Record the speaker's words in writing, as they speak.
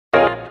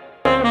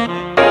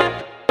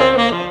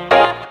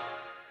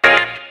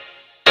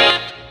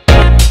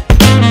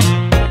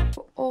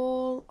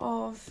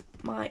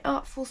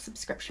Artful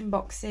Subscription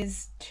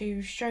boxes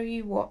to show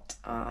you what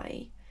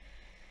I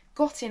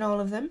got in all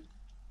of them.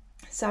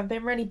 So I've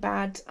been really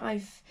bad.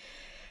 I've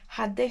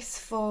had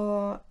this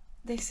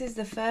is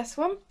the first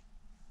one,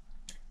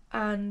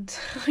 and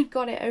I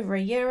got it over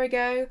a year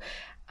ago,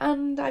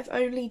 and I've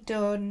only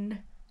drawn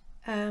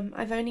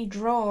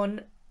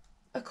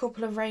a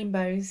couple of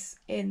rainbows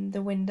in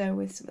the window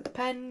with some of the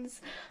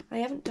pens. I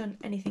haven't done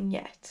anything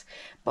yet,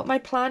 but my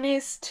plan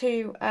is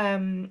to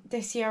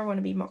this year I want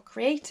to be more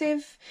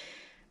creative,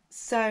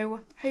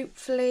 so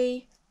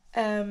hopefully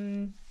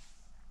I've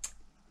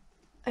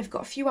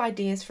got a few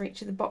ideas for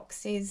each of the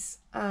boxes,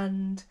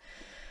 and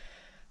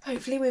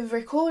hopefully with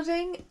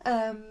recording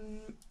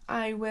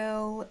I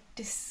will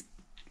just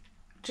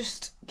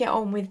get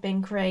on with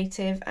being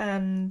creative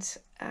and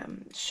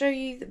show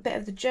you a bit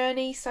of the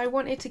journey. So I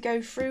wanted to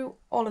go through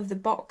all of the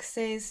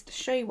boxes to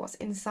show you what's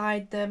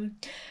inside them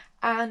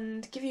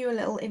and give you a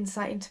little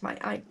insight into my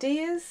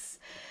ideas.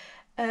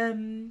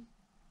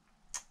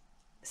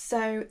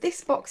 So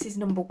this box is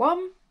number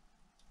 1.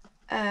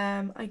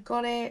 I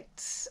got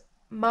it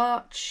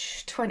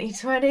March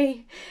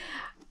 2020.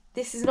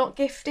 This is not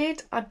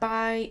gifted. I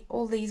buy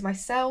all these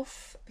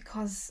myself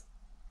because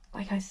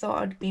I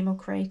thought I'd be more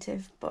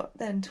creative, but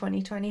then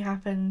 2020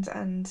 happened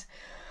and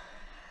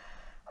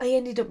I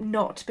ended up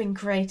not being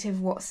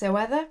creative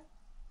whatsoever.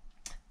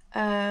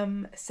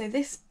 So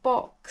this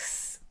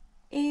box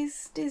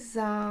is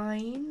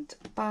designed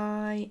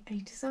by a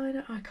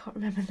designer I can't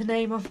remember the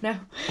name of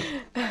now.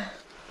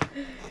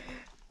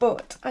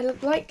 But I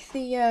like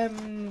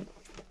the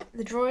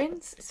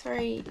drawings.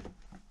 They're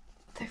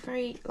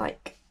very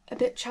like a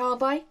bit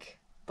childlike,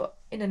 but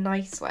in a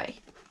nice way.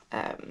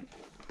 And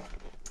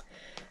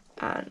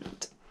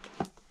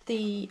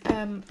the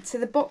so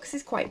the box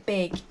is quite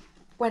big.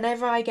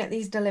 Whenever I get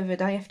these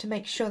delivered, I have to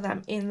make sure that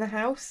I'm in the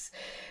house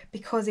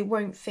because it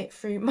won't fit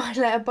through my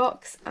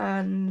letterbox,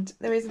 and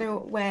there is no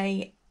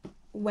way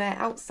where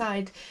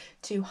outside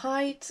to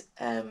hide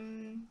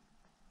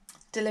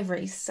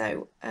deliveries.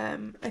 So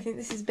I think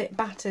this is a bit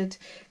battered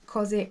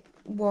because it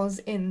was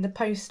in the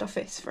post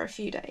office for a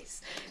few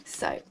days.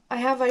 So I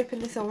have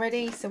opened this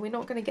already, so we're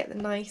not going to get the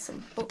nice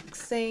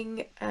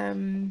unboxing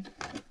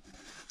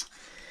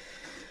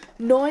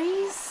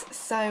noise.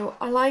 So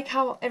I like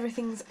how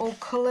everything's all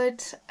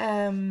coloured.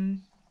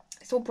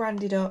 It's all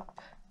branded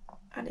up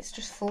and it's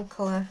just full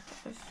colour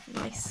of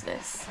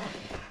niceness.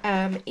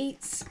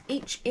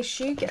 Each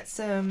issue gets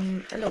a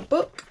little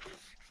book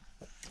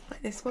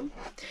like this one,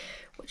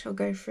 which I'll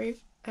go through,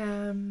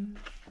 and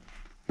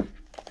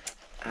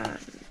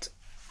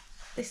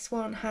this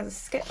one has a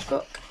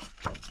sketchbook.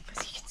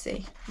 As you can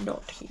see,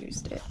 not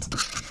used it,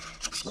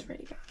 which is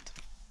really bad.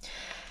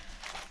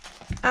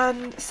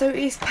 So it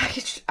is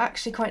packaged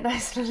actually quite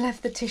nicely. I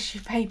left the tissue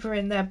paper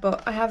in there,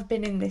 but I have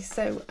been in this,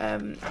 so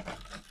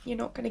you're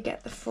not going to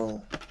get the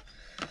full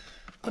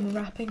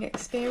unwrapping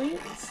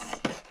experience.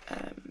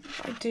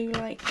 I do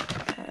like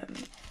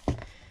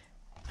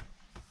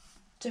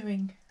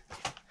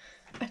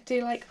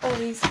all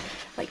these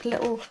like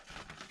little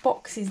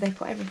boxes they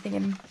put everything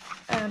in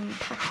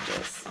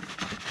packages.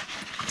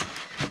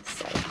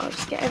 So I'll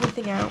just get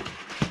everything out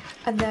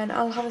and then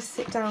I'll have a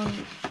sit down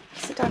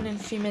in a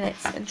few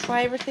minutes and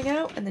try everything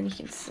out, and then you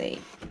can see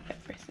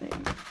everything.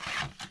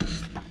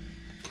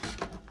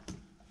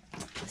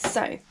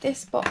 So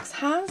this box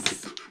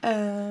has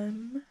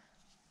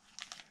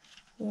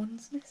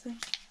one's missing.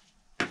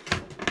 There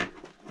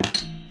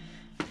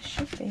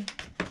should be.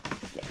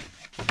 Yeah.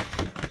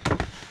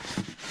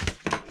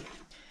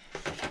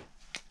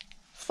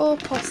 4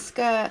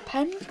 Posca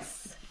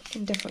pens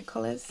in different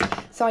colours.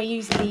 So I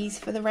use these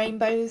for the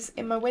rainbows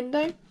in my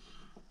window.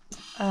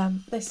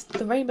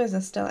 The rainbows are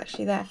still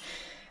actually there.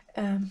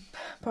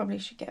 Probably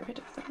should get rid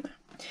of them now.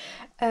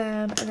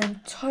 And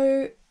then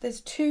there's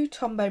 2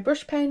 Tombow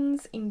brush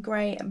pens in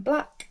grey and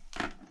black.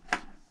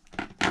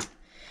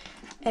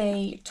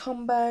 A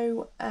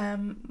Tombow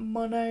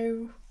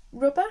mono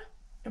rubber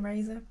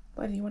eraser,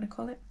 whatever you want to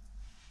call it.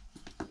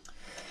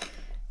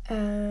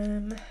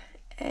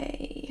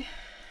 A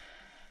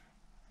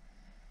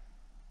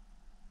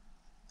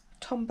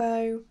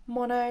Tombow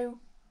mono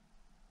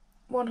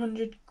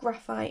 100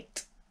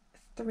 graphite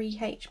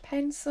 3H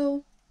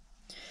pencil.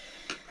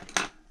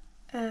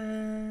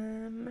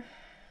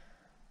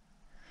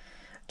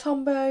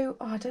 Tombow,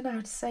 I don't know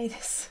how to say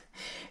this,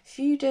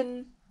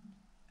 Fuden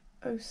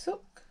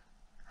Osuk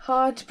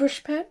hard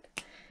brush pen.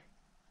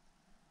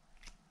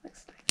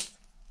 Looks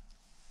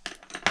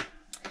nice.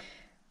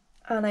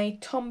 And a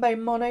Tombow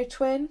mono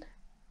twin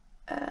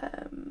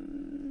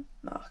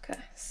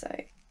marker. So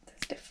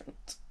there's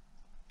different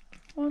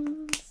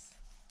ones.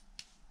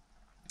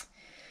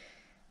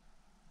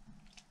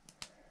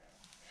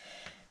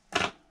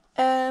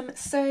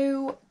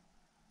 So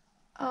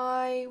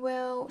I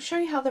will show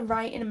you how they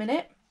write in a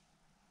minute.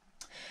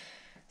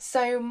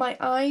 So my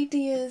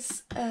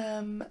ideas,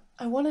 I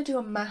want to do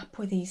a map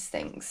with these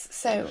things.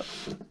 So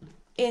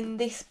in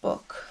this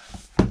book,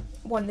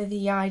 one of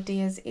the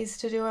ideas is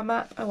to do a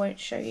map. I won't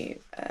show you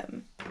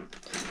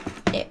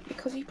it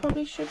because you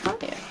probably should buy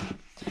it.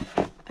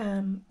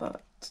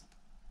 but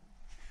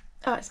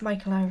it's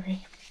Mike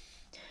Lowery.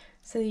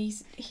 So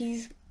he's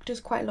does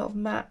quite a lot of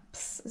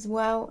maps as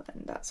well,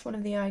 and that's one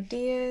of the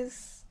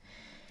ideas.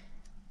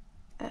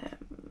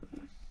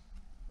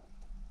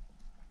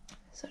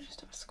 So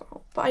just have a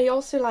scroll. But I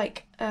also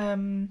like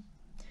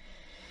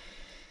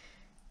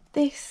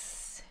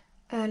this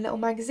little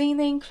magazine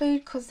they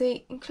include, because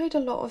they include a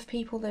lot of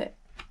people that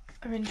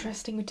are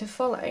interesting to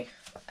follow.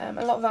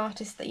 A lot of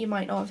artists that you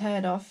might not have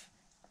heard of.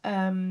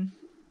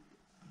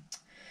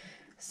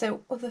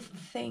 So other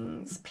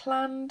things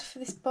planned for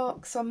this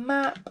box, so a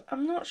map.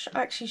 I'm not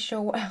actually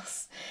sure what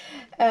else.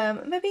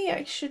 Maybe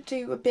I should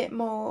do a bit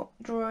more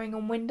drawing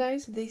on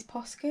windows with these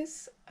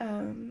Poscas.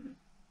 I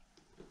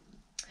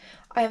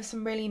have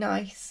some really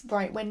nice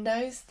bright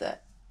windows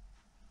that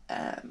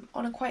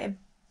on a quite a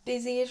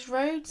busy-ish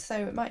road, so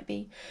it might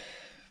be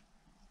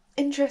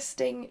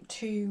interesting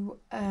to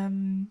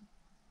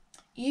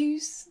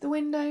use the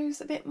windows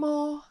a bit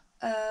more.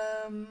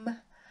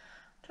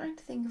 Trying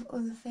to think of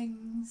other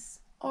things.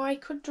 Or I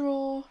could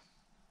draw,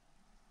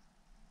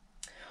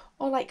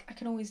 or like I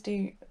can always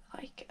do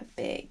like a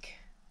big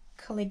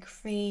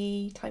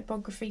calligraphy,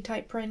 typography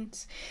type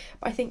print.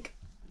 But I think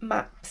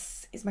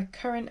maps is my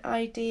current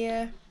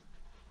idea.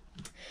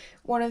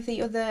 One of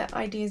the other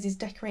ideas is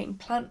decorating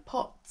plant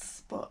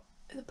pots, but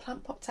the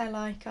plant pots I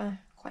like are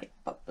quite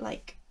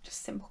like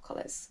just simple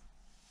colours.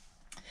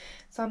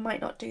 So I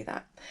might not do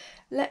that.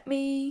 Let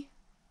me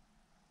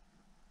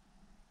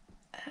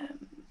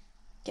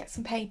get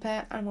some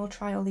paper and we'll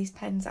try all these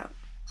pens out.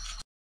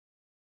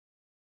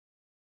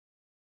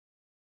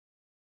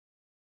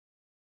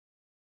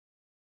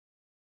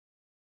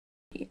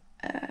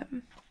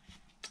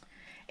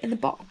 In the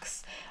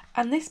box,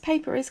 and this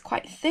paper is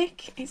quite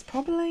thick. It's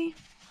probably,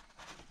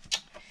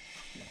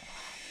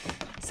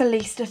 it's at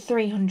least a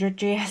 300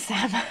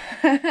 GSM.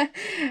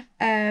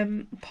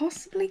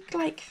 Possibly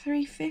like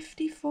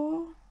 350,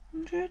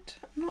 400.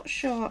 I'm not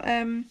sure.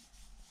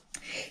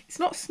 It's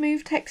not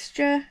smooth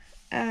texture.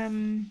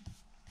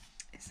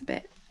 It's a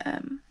bit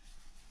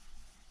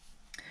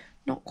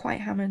not quite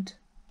hammered,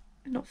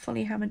 not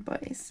fully hammered,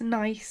 but it's a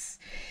nice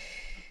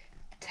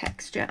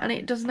texture. And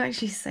it doesn't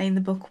actually say in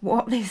the book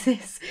what this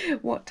is,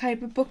 what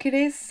type of book it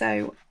is,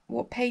 so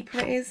what paper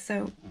it is,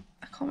 so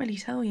I can't really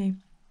tell you.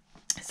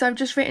 So I've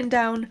just written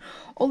down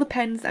all the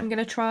pens that I'm going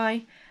to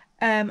try.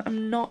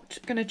 I'm not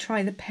going to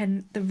try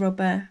the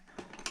rubber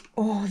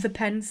or the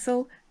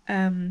pencil,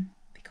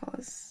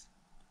 because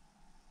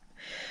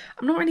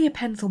I'm not really a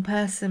pencil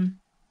person.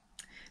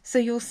 So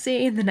you'll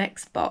see in the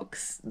next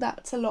box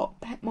that's a lot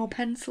more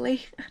pencil-y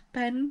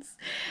pens.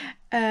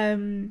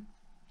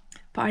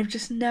 But I've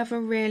just never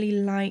really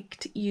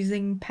liked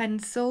using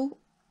pencil,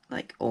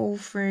 like all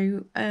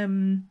through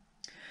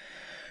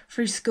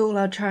school.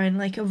 I'll try and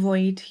like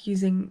avoid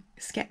using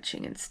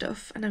sketching and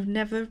stuff, and I've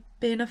never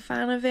been a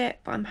fan of it.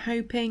 But I'm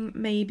hoping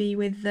maybe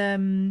with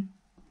the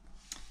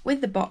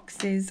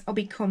boxes I'll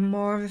become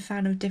more of a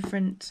fan of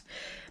different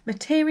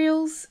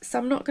materials. So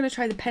I'm not going to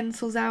try the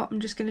pencils out,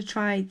 I'm just going to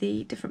try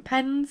the different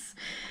pens.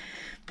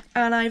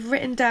 And I've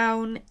written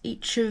down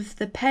each of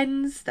the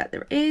pens that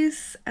there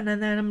is, and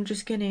then I'm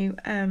just going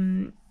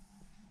to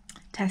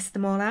test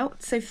them all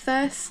out. So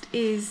first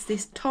is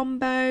this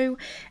Tombow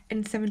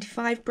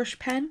N75 brush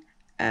pen.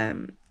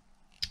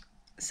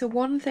 So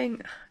one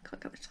thing, I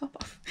can't get the top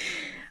off,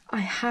 I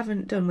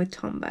haven't done with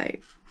Tombow.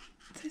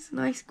 So it's a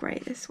nice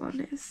grey, this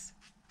one is.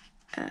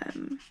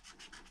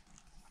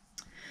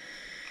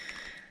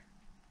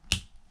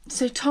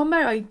 So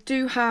Tombow, I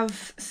do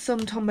have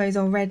some Tombows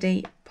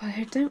already, but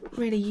I don't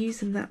really use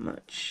them that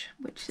much,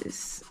 which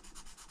is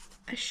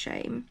a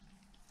shame.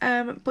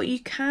 But you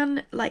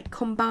can like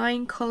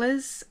combine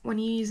colours when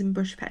you're using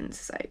brush pens.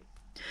 So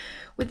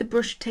with the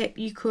brush tip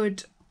you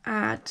could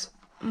add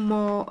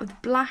more of the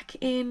black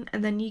in,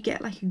 and then you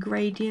get like a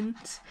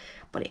gradient.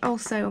 But it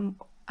also,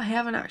 I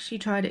haven't actually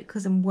tried it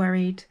because I'm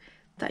worried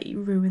that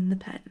you ruin the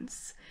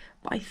pens.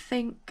 But I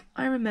think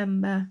I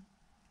remember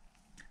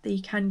that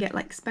you can get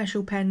like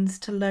special pens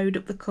to load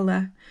up the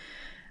colour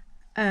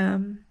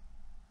and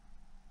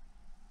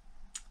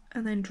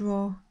then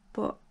draw.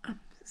 But I'm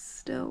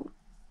still,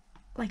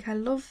 like, I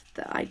love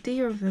the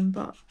idea of them,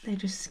 but they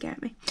just scare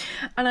me.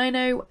 And I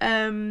know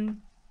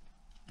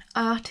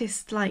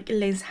artists like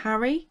Liz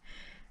Harry,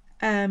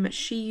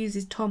 she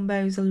uses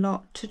Tombows a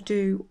lot to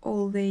do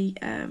all the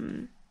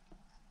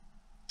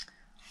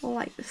all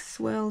like the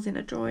swirls in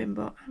a drawing,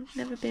 but I've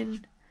never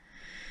been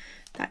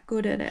that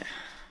good at it.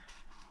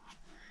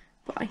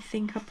 But I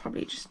think I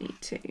probably just need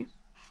to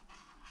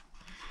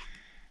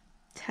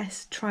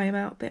try them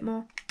out a bit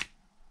more.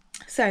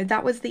 So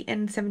that was the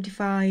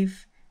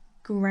N75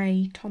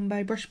 grey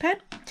Tombow brush pen.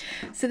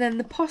 So then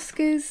the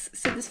Poscas,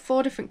 so there's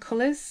 4 different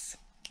colours.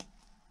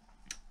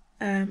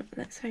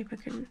 Let's hope I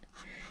can,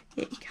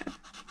 yeah, you can.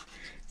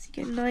 So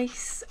you get a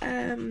nice,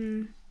 I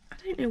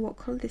don't know what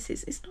colour this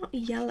is. It's not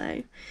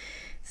yellow.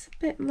 It's a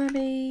bit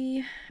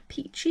maybe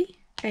peachy.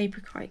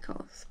 Apricot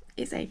colours.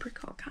 It's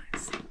apricot,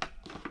 guys.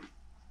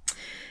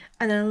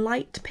 And then a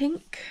light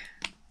pink.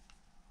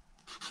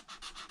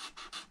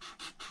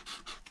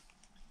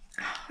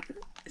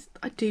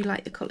 do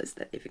like the colours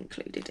that they've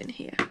included in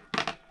here.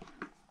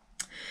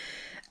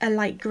 A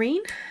light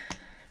green.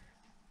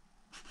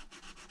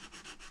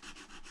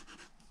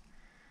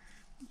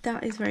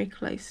 That is very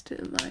close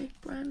to my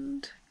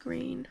brand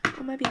green.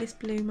 Or maybe this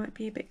blue might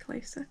be a bit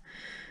closer.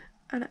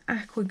 And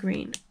aqua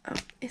green. Oh,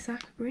 it's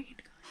aqua green,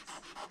 guys.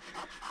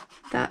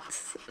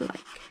 That's like...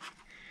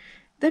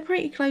 They're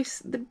pretty close.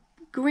 The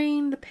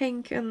green, the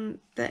pink and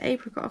the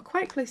apricot are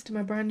quite close to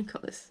my brand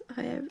colours.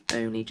 I have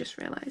only just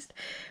realised.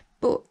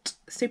 But,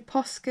 so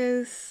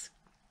Posca's...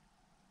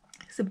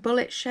 It's a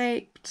bullet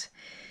shaped.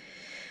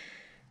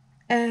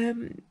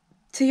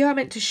 So you are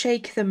meant to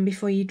shake them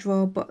before you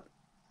draw, but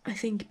I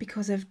think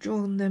because I've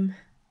drawn them,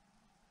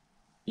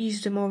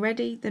 used them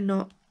already, they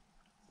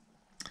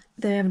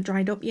haven't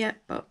dried up yet,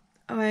 but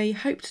I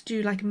hope to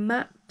do like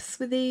maps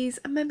with these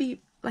and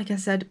maybe, like I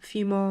said, a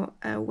few more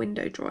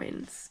window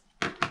drawings.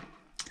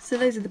 So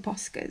those are the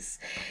Poscas.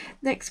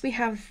 Next we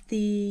have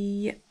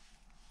the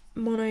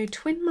Mono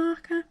Twin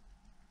marker,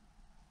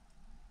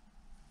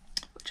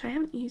 which I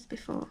haven't used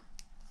before,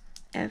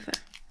 ever.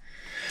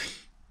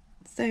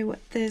 So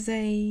there's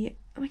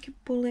like a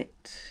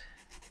bullet,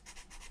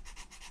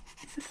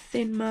 it's a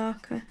thin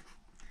marker.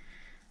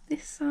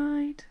 This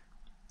side,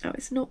 oh,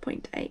 it's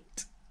 0.8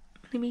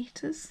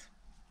 millimeters.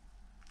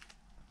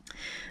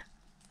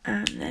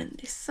 And then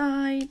this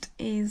side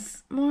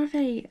is more of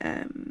a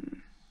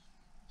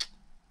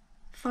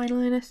fine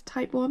liner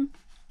type one.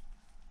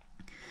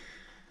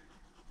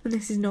 And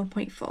this is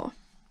 0.4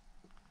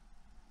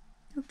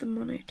 of the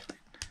Mono Twin.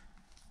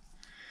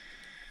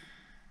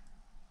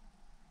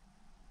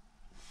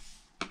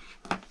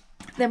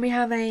 Then we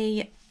have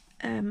a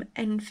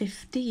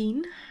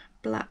N15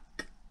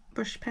 black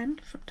brush pen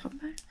from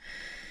Tombow.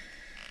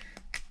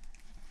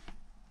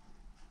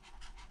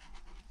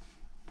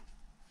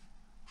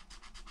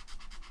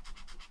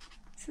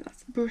 So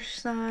that's the brush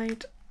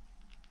side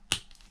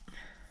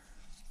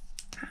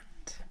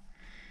and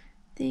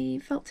the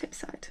felt tip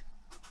side.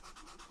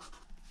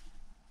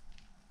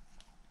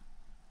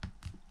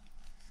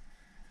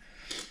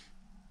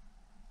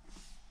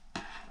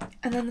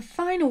 And then the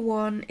final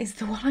one is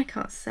the one I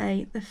can't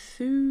say, the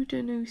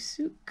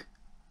Fudanusuk,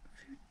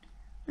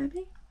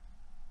 maybe?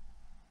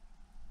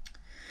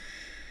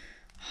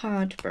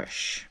 Hard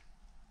brush.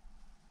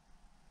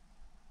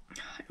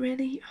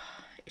 It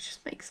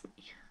just makes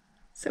me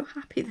so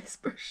happy, this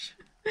brush.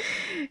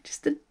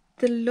 Just the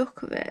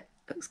look of it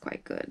looks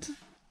quite good.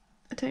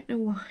 I don't know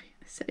why,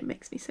 I said it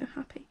makes me so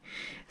happy.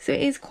 So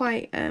it is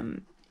quite,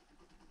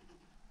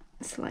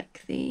 it's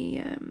like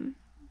the,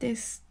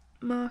 this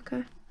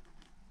marker.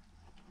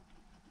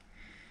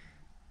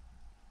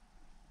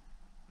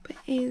 But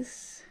it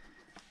is,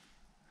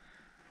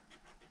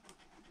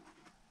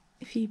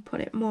 if you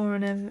put it more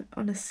on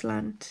a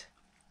slant,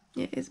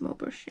 it is more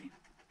brushy.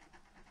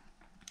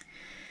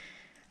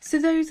 So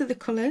those are the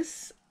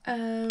colours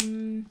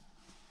in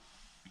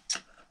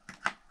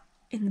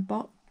the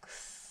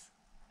box,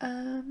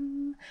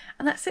 and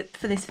that's it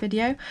for this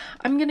video.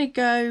 I'm gonna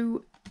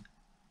go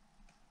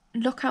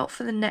look out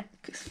for the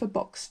next for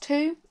box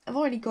 2. I've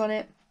already got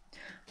it.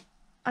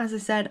 As I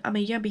said, I'm a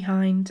year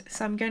behind,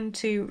 so I'm going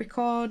to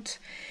record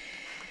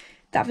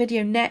that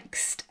video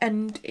next,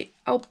 and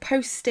I'll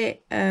post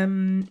it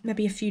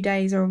maybe a few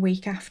days or a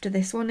week after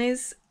this one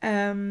is.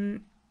 The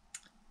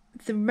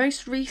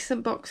most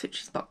recent box,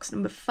 which is box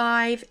number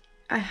 5,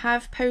 I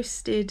have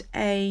posted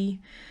a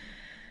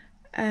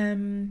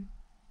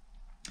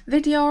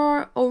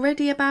video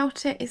already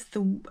about it. It's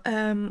the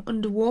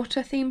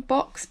underwater themed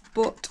box,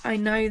 but I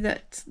know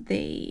that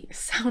the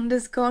sound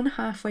has gone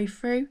halfway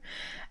through.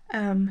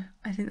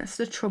 I think that's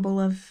the trouble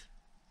of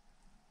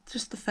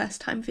just the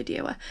first time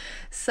videoer.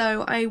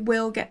 So I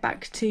will get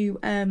back to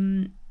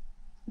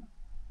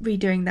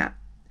redoing that,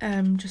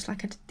 just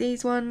like I did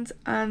these ones.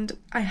 And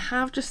I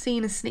have just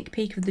seen a sneak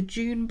peek of the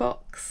June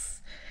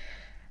box.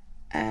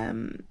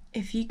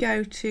 If you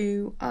go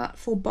to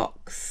Artful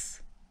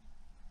Box,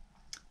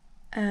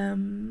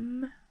 at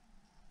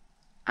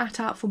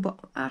Artful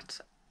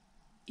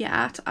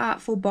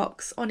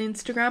Box on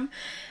Instagram,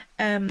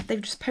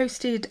 they've just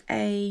posted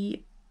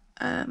a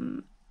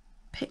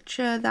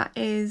picture that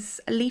is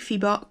a leafy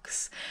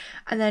box,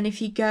 and then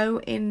if you go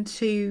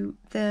into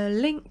the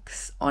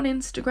links on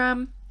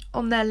Instagram,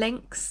 on their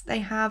links they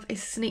have a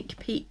sneak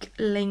peek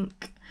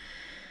link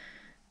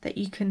that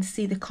you can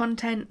see the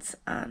contents,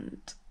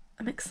 and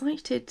I'm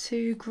excited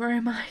to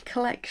grow my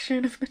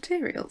collection of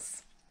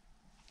materials.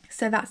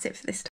 So that's it for this time.